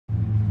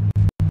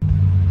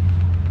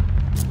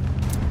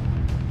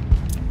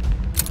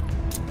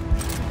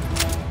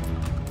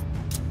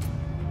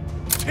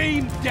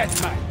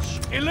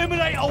Deathmatch.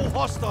 Eliminate all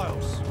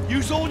hostiles.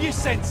 Use all your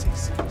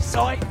senses.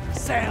 Sight,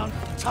 sound,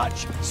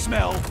 touch,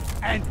 smell,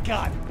 and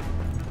gun.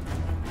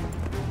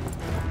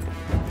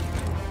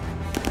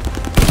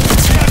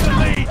 You have the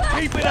lead.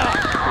 Keep it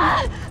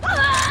up.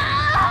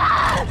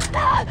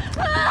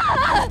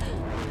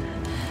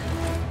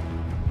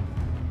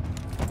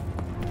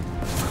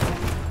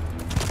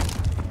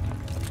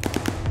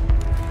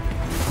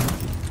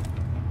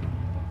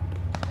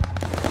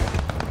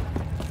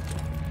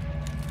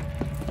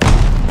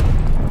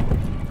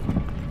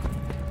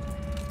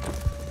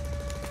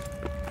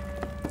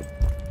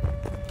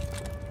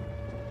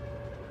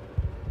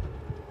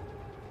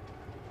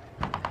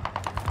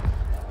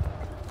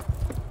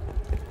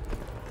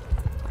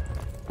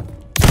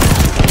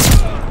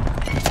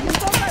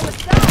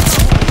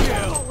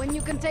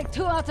 Take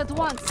two out at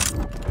once.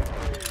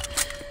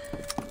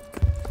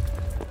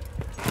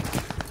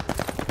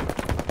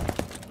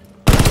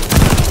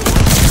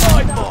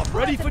 Side bomb,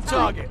 ready for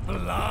target.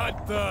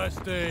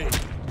 Bloodthirsty.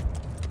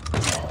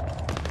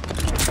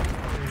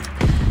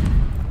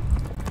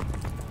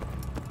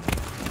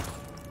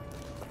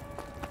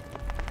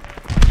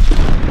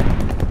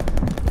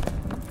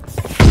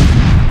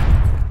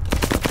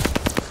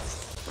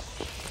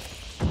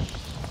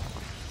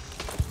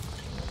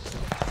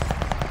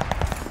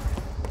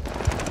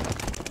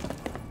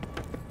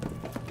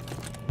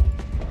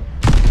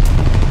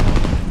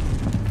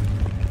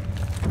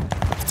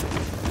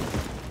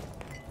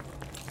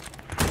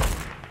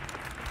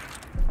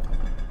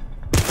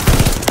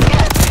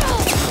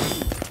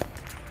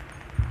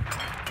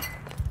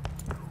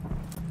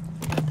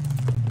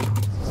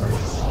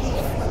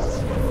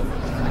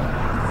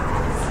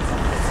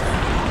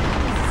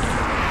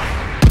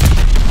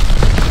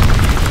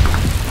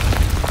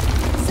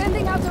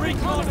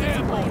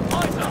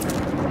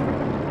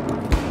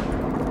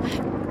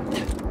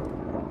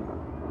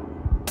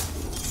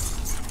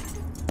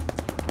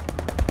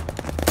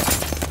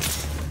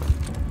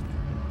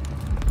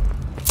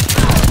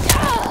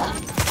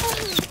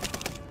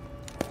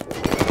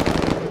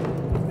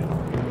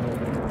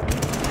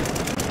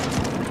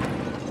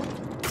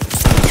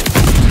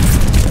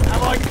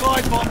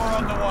 Bomber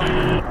on the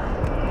way.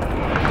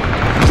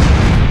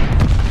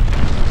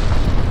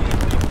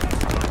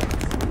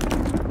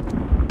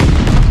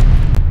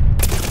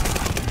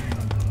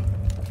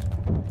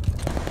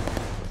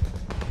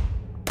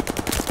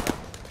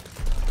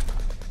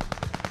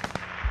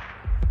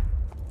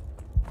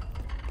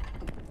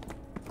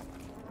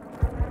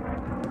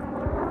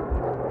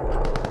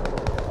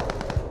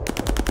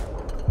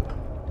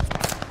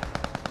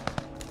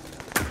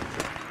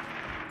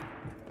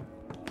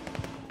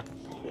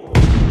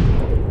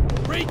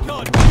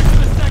 Recon, to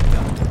the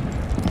sector.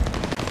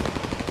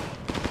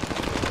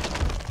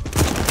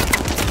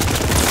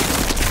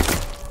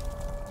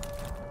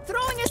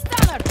 Throwing a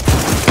stunner.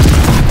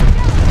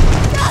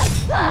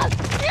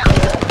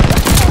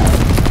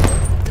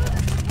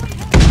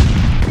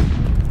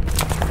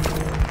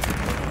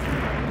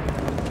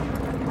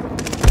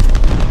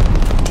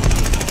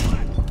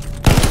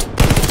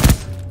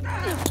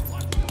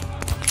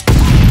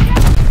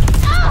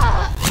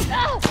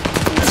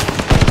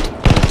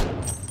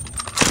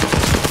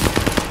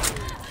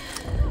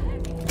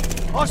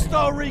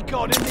 Hostile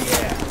recon in the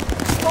air.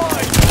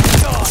 Spies in the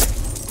sky.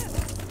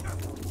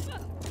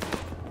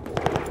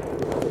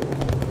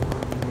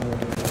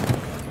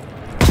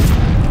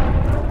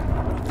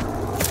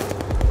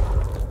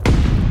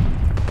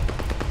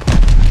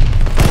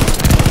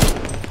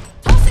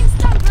 Tossing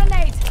stun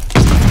grenade.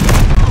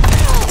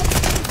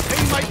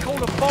 Teammate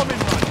called a bombing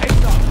run.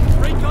 Heads up.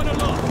 Recon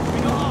aloft. We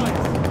got eyes.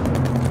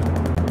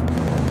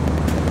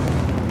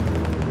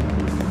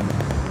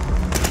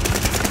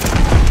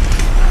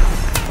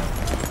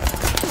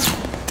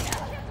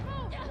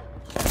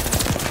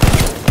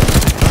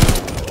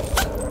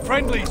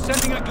 Friendly,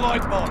 sending a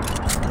glide bomb.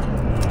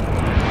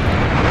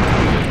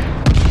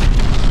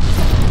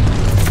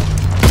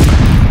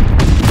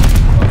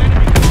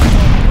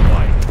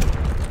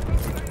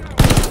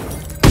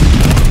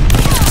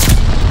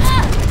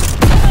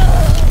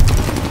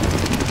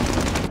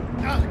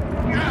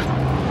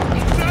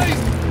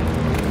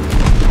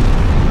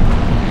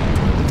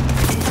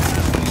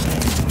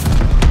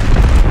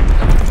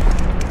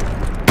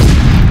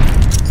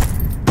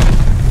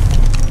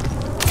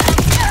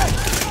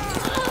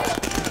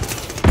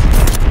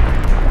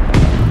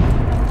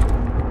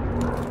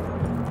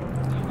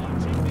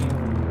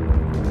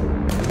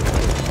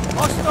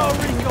 Hostile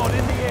recon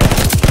in the air.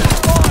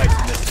 Spies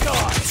in the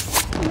sky.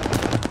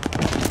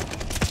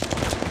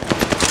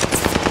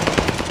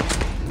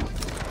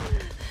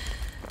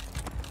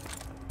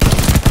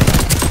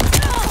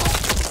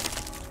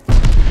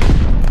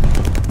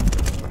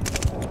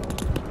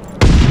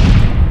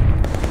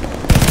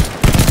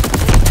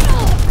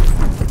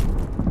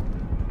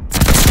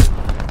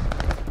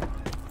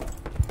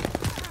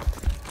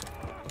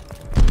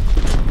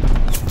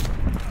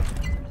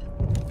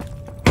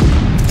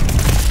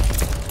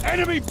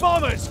 Enemy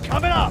bombers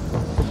coming up!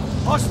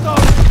 Hostile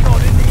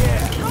recon in the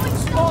air!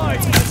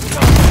 Spies in the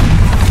sky!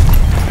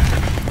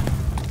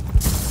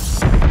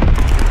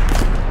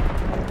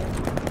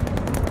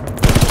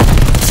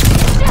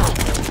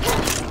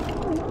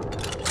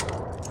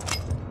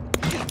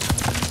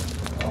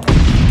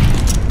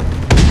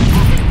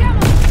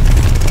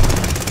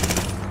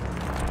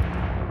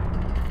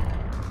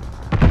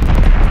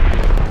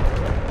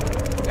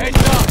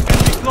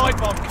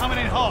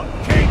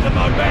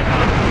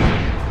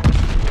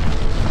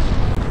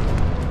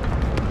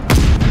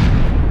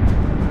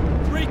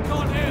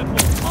 Recon airborne.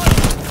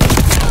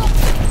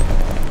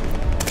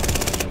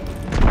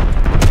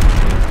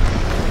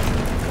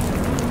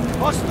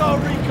 Hostile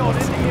recon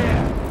in the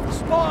air.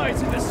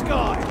 Spies in the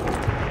sky.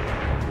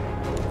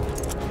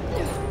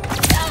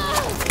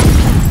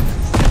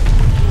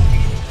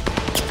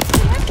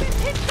 We have been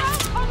hit down,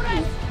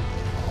 comrades!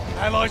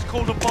 Allies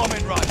called a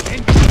bombing run.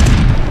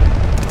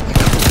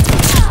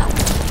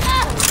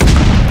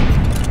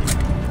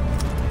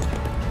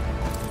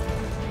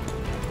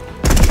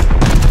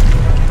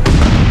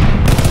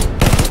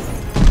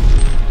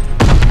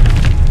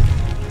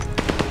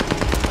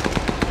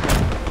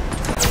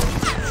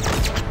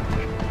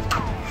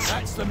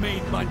 That's the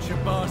mean bunch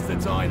of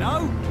bastards I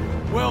know.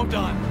 Well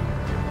done.